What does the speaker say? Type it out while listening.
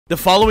The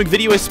following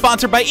video is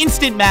sponsored by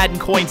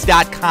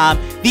InstantMaddenCoins.com.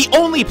 The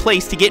only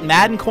place to get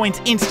Madden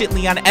coins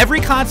instantly on every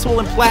console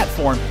and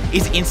platform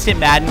is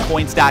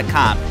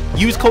InstantMaddenCoins.com.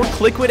 Use code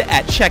Kliquid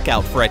at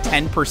checkout for a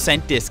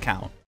 10%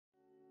 discount.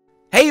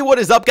 Hey, what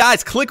is up,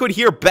 guys? Kliquid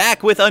here,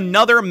 back with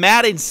another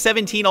Madden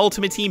 17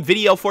 Ultimate Team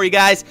video for you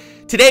guys.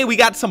 Today, we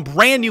got some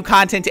brand new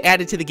content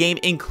added to the game,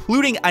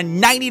 including a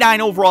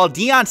 99 overall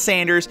Deion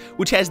Sanders,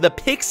 which has the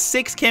pick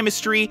 6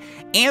 chemistry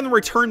and the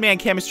return man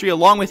chemistry,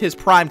 along with his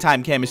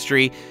primetime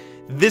chemistry.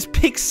 This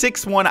pick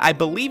 6 one, I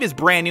believe, is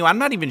brand new. I'm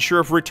not even sure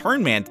if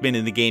return man's been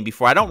in the game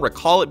before. I don't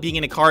recall it being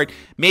in a card.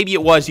 Maybe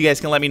it was. You guys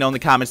can let me know in the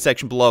comments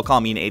section below.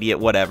 Call me an idiot,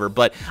 whatever.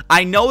 But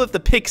I know that the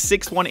pick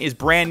 6 one is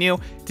brand new.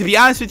 To be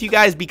honest with you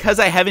guys, because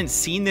I haven't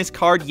seen this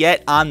card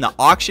yet on the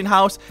auction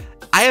house,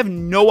 I have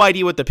no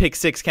idea what the pick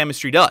 6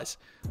 chemistry does.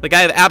 Like,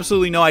 I have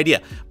absolutely no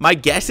idea. My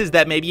guess is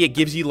that maybe it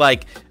gives you,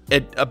 like,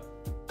 a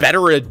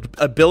better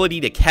ability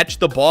to catch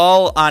the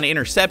ball on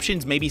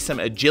interceptions, maybe some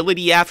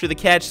agility after the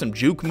catch, some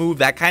juke move,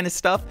 that kind of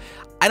stuff.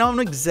 I don't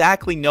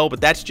exactly know, but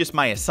that's just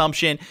my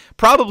assumption.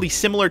 Probably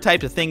similar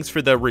types of things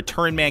for the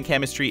return man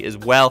chemistry as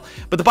well.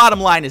 But the bottom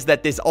line is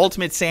that this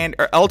Ultimate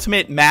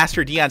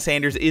Master Deion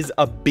Sanders is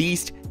a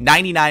beast.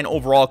 99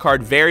 overall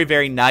card. Very,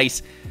 very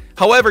nice.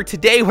 However,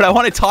 today what I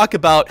want to talk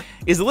about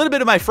is a little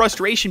bit of my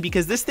frustration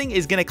because this thing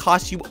is going to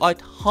cost you a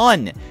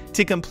ton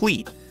to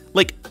complete.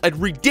 Like a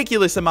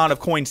ridiculous amount of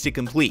coins to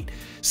complete.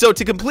 So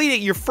to complete it,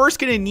 you're first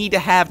going to need to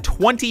have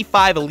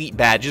 25 elite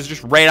badges,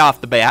 just right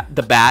off the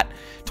bat.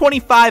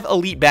 25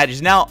 elite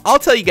badges. Now, I'll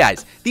tell you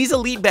guys, these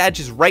elite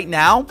badges right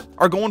now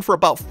are going for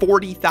about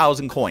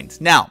 40,000 coins.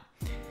 Now,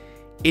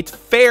 it's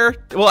fair.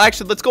 Well,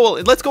 actually, let's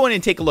go in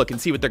and take a look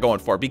and see what they're going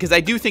for, because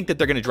I do think that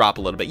they're going to drop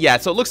a little bit. Yeah,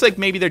 so it looks like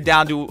maybe they're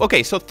down to,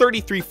 okay, so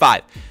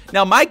 33.5.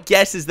 Now, my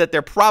guess is that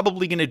they're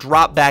probably going to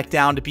drop back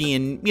down to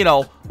being, you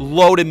know,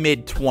 low to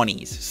mid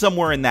 20s,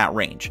 somewhere in that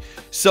range.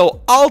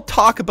 So I'll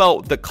talk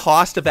about the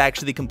cost of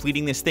actually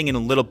completing this thing in a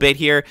little bit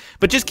here,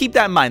 but just keep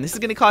that in mind. This is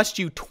going to cost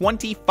you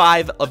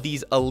 25 of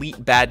these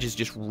elite badges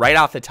just right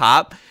off the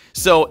top.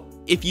 So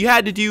if you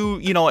had to do,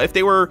 you know, if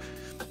they were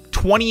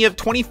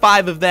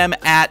 25 of them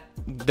at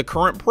the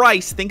current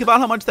price, think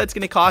about how much that's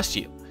going to cost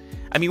you.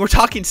 I mean, we're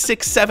talking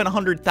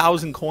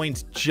 600,000-700,000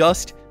 coins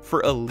just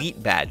for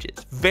elite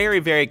badges. Very,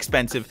 very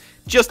expensive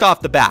just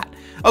off the bat.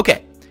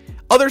 Okay.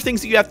 Other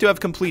things that you have to have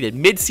completed.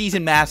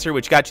 Mid-season master,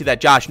 which got you that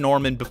Josh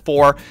Norman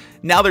before.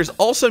 Now there's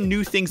also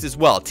new things as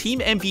well. Team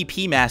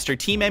MVP master.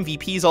 Team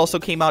MVPs also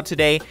came out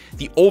today.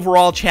 The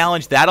overall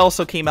challenge, that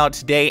also came out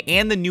today.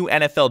 And the new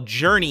NFL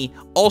journey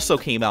also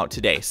came out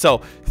today. So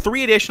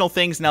 3 additional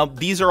things. Now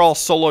these are all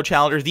solo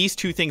challenges. These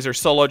 2 things are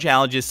solo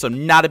challenges, so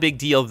not a big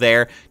deal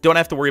there. Don't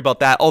have to worry about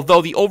that.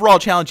 Although the overall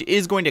challenge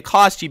is going to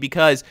cost you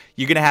because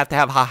you're going to have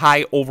a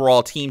high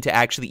overall team to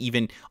actually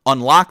even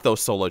unlock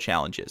those solo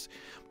challenges.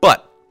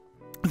 But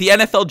the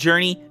NFL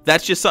journey,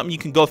 that's just something you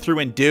can go through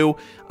and do.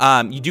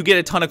 You do get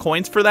a ton of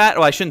coins for that.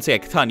 Well, I shouldn't say a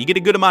ton. You get a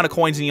good amount of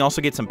coins, and you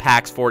also get some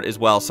packs for it as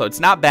well. So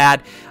it's not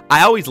bad.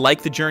 I always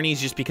like the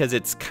journeys just because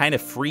it's kind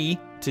of free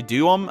to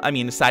do them. I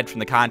mean, aside from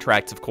the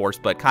contracts, of course,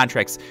 but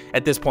contracts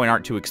at this point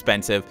aren't too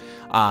expensive,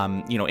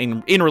 you know,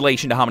 in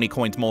relation to how many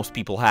coins most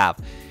people have.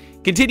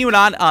 Continuing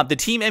on, the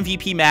Team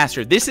MVP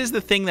Master. This is the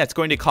thing that's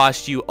going to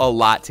cost you a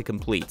lot to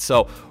complete.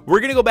 So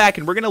we're going to go back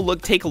and we're going to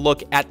take a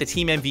look at the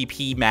Team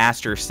MVP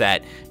Master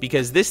set,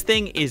 because this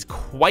thing is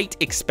quite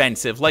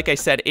expensive. Like I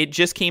said, it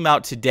just came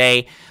out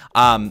today,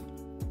 and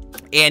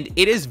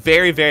it is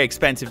very, very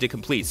expensive to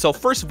complete. So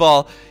first of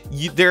all,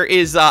 there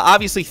is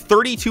obviously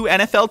 32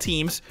 NFL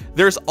teams.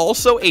 There's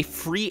also a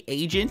free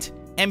agent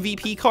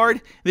MVP card.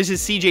 This is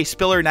CJ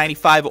Spiller,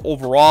 95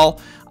 overall.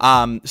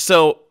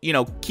 So, you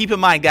know, keep in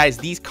mind, guys,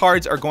 these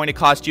cards are going to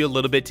cost you a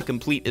little bit to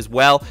complete as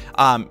well.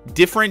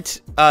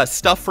 Different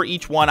stuff for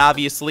each one,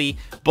 obviously,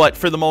 but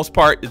for the most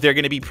part, they're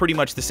going to be pretty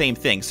much the same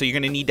thing. So you're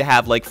going to need to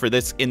have, like,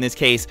 in this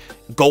case,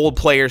 gold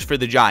players for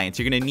the Giants.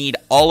 You're going to need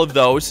all of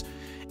those.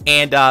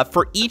 And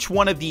for each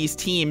one of these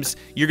teams,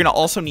 you're going to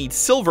also need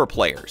silver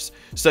players.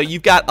 So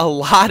you've got a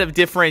lot of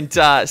different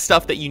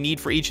stuff that you need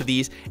for each of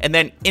these. And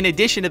then in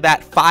addition to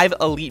that, 5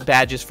 elite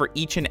badges for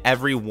each and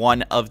every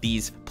one of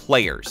these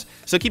players.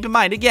 So keep in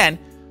mind, again,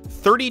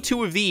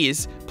 32 of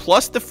these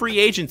plus the free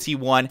agency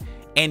one.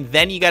 And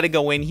then you got to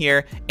go in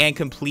here and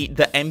complete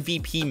the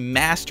MVP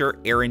Master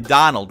Aaron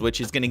Donald, which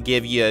is going to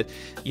give you,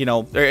 you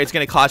know, it's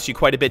going to cost you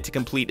quite a bit to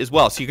complete as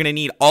well. So you're going to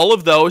need all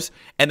of those.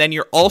 And then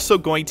you're also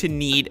going to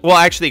need, well,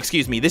 actually,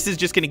 excuse me, this is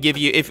just going to give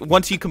you,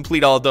 once you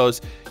complete all of those,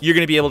 you're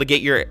going to be able to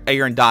get your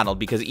Aaron Donald,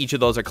 because each of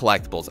those are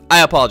collectibles.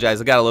 I apologize.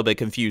 I got a little bit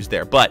confused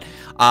there. But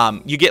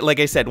you get, like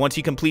I said, once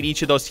you complete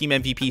each of those Team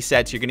MVP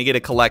sets, you're going to get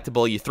a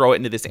collectible. You throw it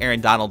into this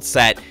Aaron Donald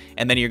set,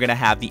 and then you're going to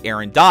have the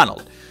Aaron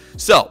Donald.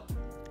 So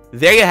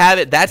there you have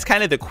it. That's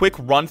kind of the quick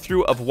run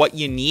through of what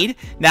you need.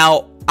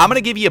 Now, I'm going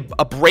to give you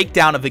a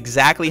breakdown of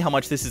exactly how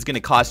much this is going to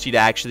cost you to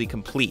actually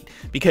complete,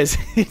 because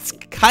it's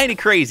kind of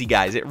crazy,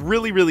 guys. It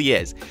really, really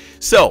is.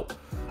 So,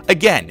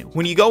 again,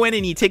 when you go in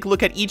and you take a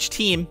look at each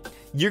team,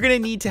 you're going to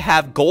need to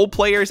have gold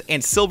players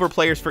and silver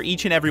players for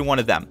each and every one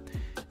of them.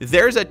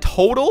 there's a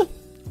total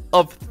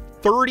of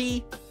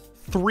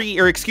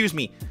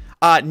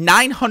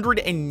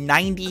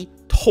 990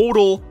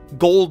 total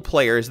gold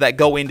players that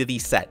go into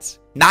these sets.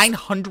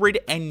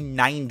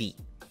 990.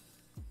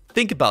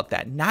 Think about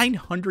that.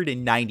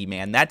 990,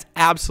 man. That's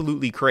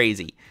absolutely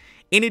crazy.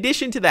 In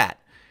addition to that,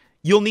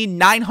 you'll need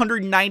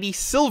 990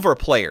 silver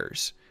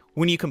players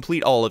when you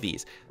complete all of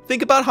these.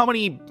 Think about how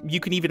many you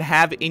can even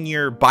have in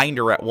your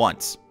binder at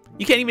once.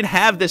 You can't even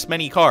have this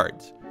many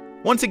cards.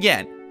 Once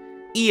again,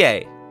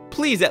 EA,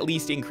 please at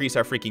least increase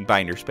our freaking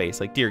binder space.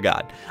 Like, dear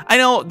God. I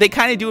know they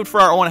kind of do it for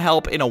our own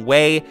help in a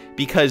way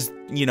because,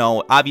 you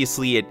know,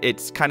 obviously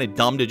it's kind of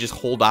dumb to just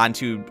hold on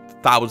to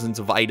thousands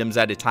of items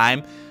at a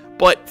time.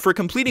 But for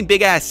completing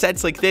big-ass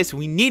sets like this,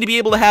 we need to be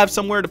able to have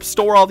somewhere to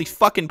store all these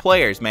fucking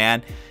players,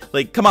 man.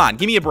 Like, come on,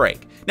 give me a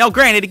break. Now,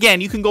 granted,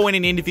 again, you can go in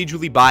and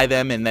individually buy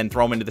them and then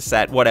throw them into the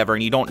set, whatever,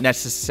 and you don't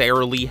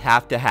necessarily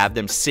have to have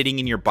them sitting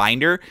in your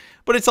binder,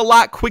 but it's a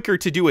lot quicker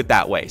to do it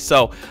that way.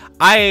 So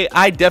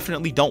I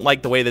definitely don't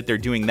like the way that they're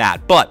doing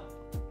that. But,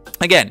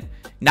 again,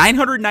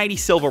 990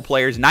 silver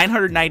players,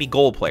 990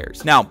 gold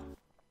players. Now,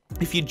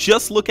 if you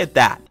just look at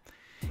that,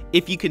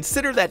 if you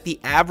consider that the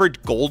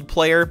average gold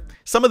player,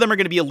 some of them are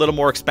going to be a little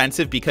more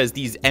expensive because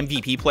these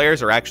MVP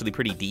players are actually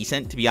pretty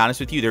decent, to be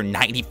honest with you. They're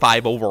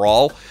 95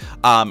 overall,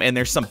 and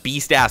there's some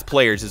beast-ass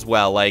players as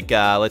well. Like,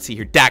 let's see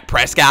here, Dak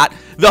Prescott.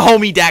 The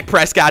homie Dak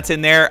Prescott's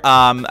in there.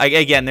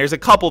 Again, there's a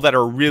couple that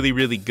are really,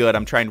 really good.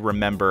 I'm trying to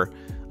remember.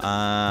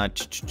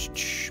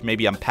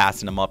 Maybe I'm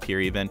passing them up here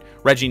even.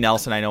 Reggie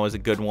Nelson, I know, is a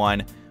good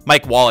one.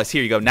 Mike Wallace,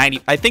 here you go,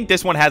 90. I think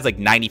this one has like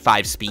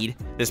 95 speed.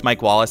 This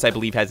Mike Wallace, I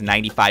believe, has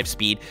 95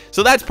 speed.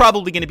 So that's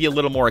probably going to be a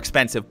little more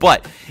expensive.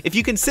 But if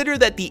you consider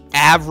that the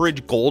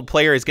average gold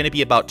player is going to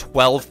be about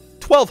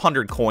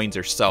 1,200 coins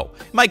or so.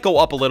 It might go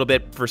up a little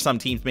bit for some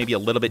teams, maybe a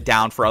little bit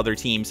down for other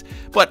teams.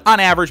 But on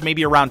average,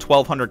 maybe around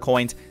 1,200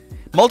 coins.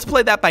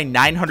 Multiply that by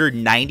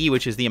 990,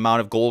 which is the amount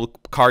of gold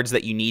cards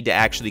that you need to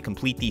actually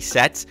complete these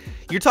sets.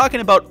 You're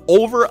talking about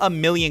over 1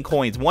 million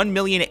coins,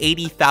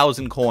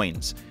 1,080,000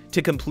 coins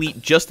to complete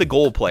just the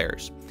gold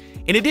players.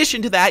 In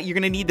addition to that, you're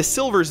going to need the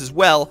silvers as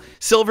well.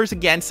 Silvers,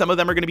 again, some of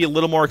them are going to be a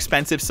little more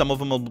expensive. Some of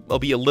them will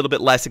be a little bit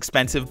less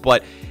expensive,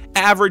 but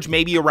average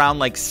maybe around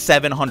like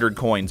 700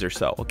 coins or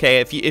so. Okay,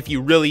 if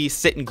you really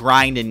sit and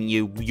grind and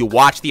you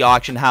watch the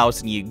auction house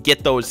and you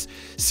get those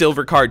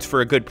silver cards for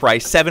a good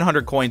price,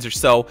 700 coins or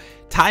so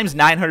times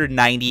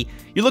 990,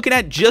 you're looking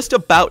at just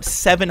about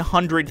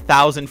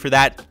 700,000 for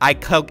that. I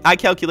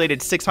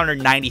calculated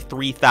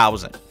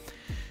 693,000.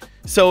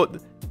 So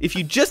if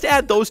you just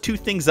add those two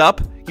things up,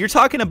 you're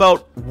talking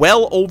about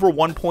well over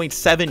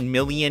 1.7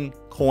 million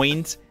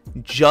coins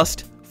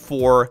just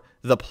for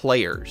the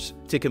players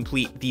to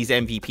complete these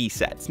MVP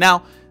sets.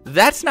 Now,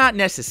 that's not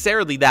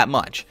necessarily that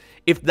much.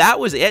 If that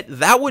was it,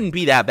 that wouldn't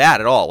be that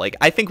bad at all. Like,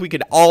 I think we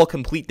could all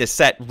complete this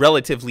set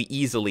relatively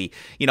easily.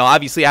 You know,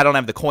 obviously, I don't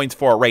have the coins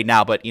for it right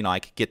now, but, you know, I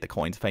could get the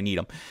coins if I need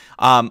them.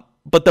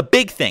 But the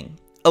big thing,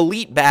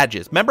 elite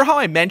badges. Remember how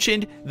I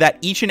mentioned that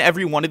each and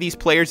every one of these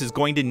players is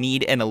going to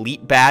need an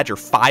elite badge or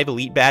 5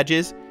 elite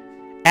badges?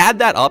 Add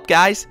that up,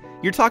 guys.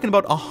 You're talking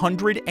about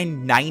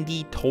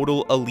 190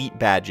 total elite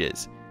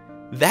badges.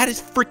 That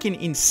is freaking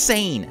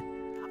insane.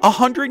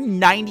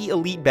 190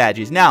 elite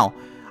badges. Now,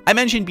 I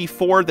mentioned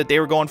before that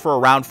they were going for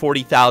around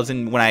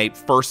 40,000 when I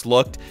first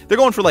looked. They're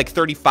going for like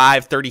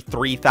 35,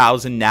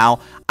 33,000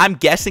 now. I'm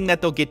guessing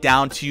that they'll get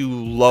down to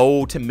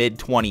low to mid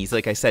 20s,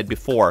 like I said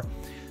before.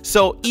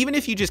 So even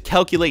if you just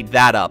calculate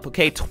that up,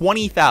 okay,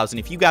 20,000,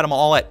 if you got them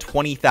all at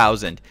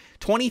 20,000,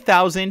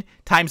 20,000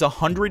 times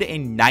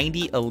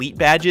 190 elite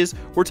badges,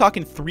 we're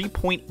talking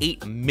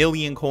 3.8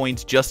 million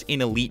coins just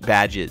in elite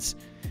badges.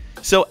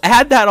 So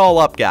add that all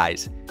up,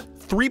 guys.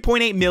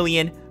 3.8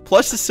 million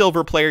plus the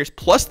silver players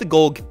plus the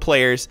gold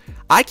players.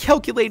 I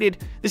calculated,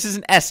 this is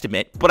an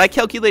estimate, but I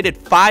calculated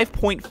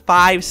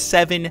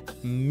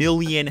 5.57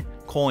 million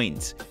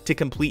coins to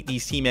complete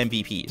these team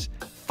MVPs.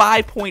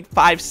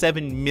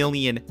 5.57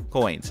 million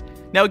coins.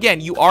 Now,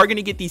 again, you are going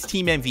to get these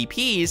team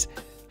MVPs.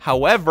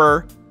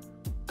 However,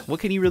 what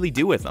can you really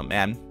do with them,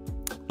 man?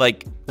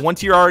 Like,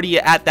 once you're already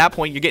at that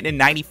point, you're getting a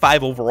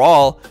 95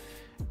 overall.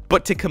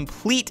 But to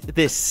complete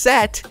this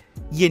set,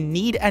 you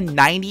need a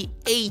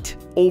 98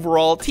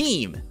 overall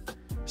team.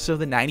 So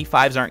the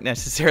 95s aren't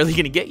necessarily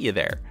going to get you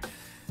there.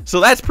 So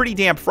that's pretty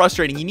damn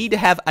frustrating. You need to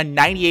have a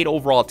 98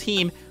 overall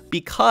team,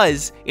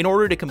 because in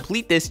order to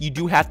complete this, you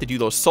do have to do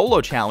those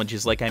solo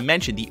challenges, like I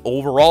mentioned, the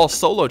overall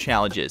solo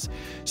challenges.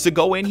 So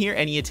go in here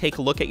and you take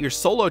a look at your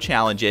solo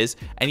challenges,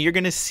 and you're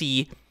going to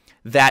see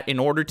that in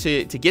order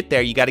to get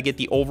there, you got to get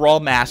the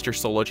overall master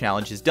solo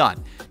challenges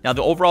done. Now,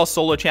 the overall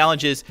solo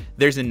challenges,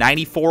 there's a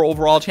 94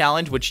 overall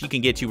challenge, which you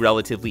can get to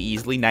relatively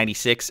easily.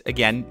 96,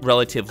 again,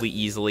 relatively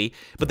easily.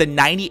 But the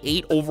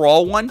 98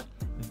 overall one,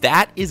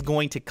 that is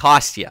going to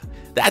cost you.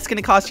 That's going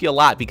to cost you a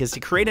lot, because to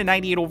create a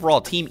 98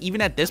 overall team, even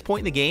at this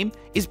point in the game,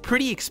 is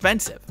pretty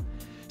expensive.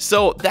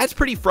 So that's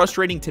pretty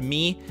frustrating to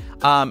me.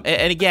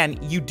 And again,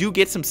 you do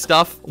get some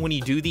stuff when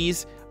you do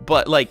these,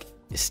 but like,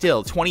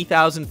 still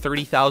 20,000,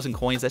 30,000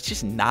 coins, that's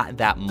just not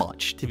that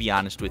much, to be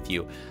honest with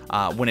you,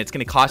 when it's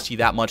going to cost you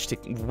that much, to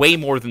way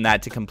more than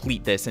that, to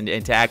complete this and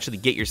to actually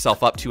get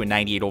yourself up to a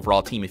 98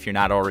 overall team if you're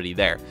not already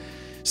there.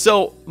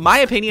 So my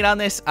opinion on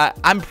this,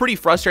 I'm pretty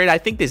frustrated. I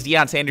think this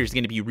Deion Sanders is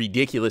going to be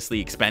ridiculously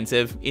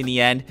expensive in the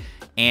end.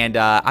 And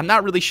I'm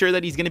not really sure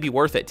that he's going to be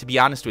worth it, to be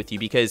honest with you,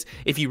 because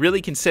if you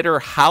really consider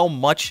how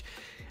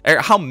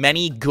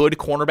many good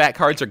cornerback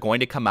cards are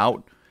going to come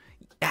out,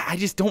 I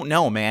just don't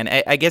know, man.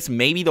 I guess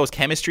maybe those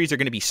chemistries are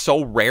going to be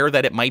so rare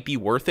that it might be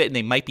worth it, and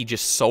they might be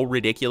just so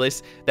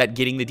ridiculous that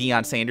getting the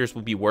Deion Sanders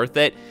will be worth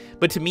it.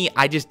 But to me,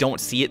 I just don't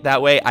see it that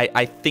way.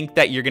 I think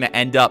that you're going to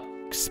end up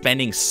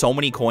spending so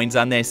many coins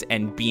on this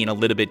and being a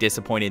little bit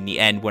disappointed in the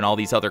end when all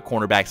these other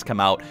cornerbacks come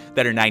out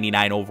that are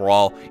 99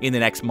 overall in the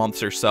next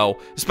months or so,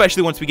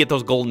 especially once we get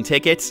those golden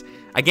tickets.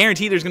 I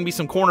guarantee there's going to be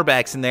some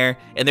cornerbacks in there,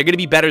 and they're going to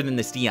be better than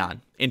this Deion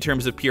in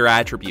terms of pure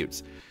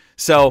attributes.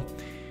 So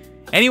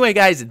anyway,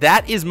 guys,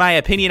 that is my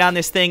opinion on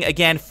this thing.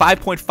 Again,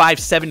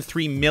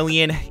 5.573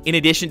 million in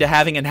addition to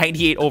having a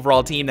 98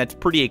 overall team. That's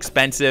pretty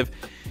expensive.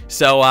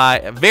 So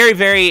very,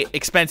 very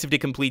expensive to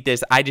complete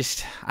this. I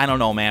don't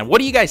know, man. What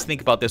do you guys think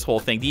about this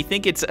whole thing? Do you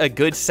think it's a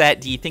good set?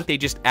 Do you think they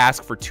just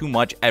ask for too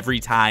much every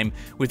time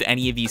with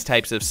any of these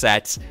types of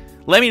sets?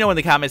 Let me know in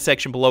the comment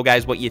section below,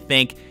 guys, what you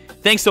think.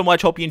 Thanks so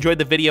much. Hope you enjoyed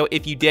the video.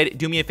 If you did,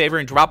 do me a favor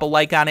and drop a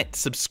like on it.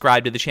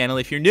 Subscribe to the channel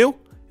if you're new,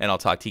 and I'll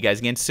talk to you guys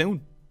again soon.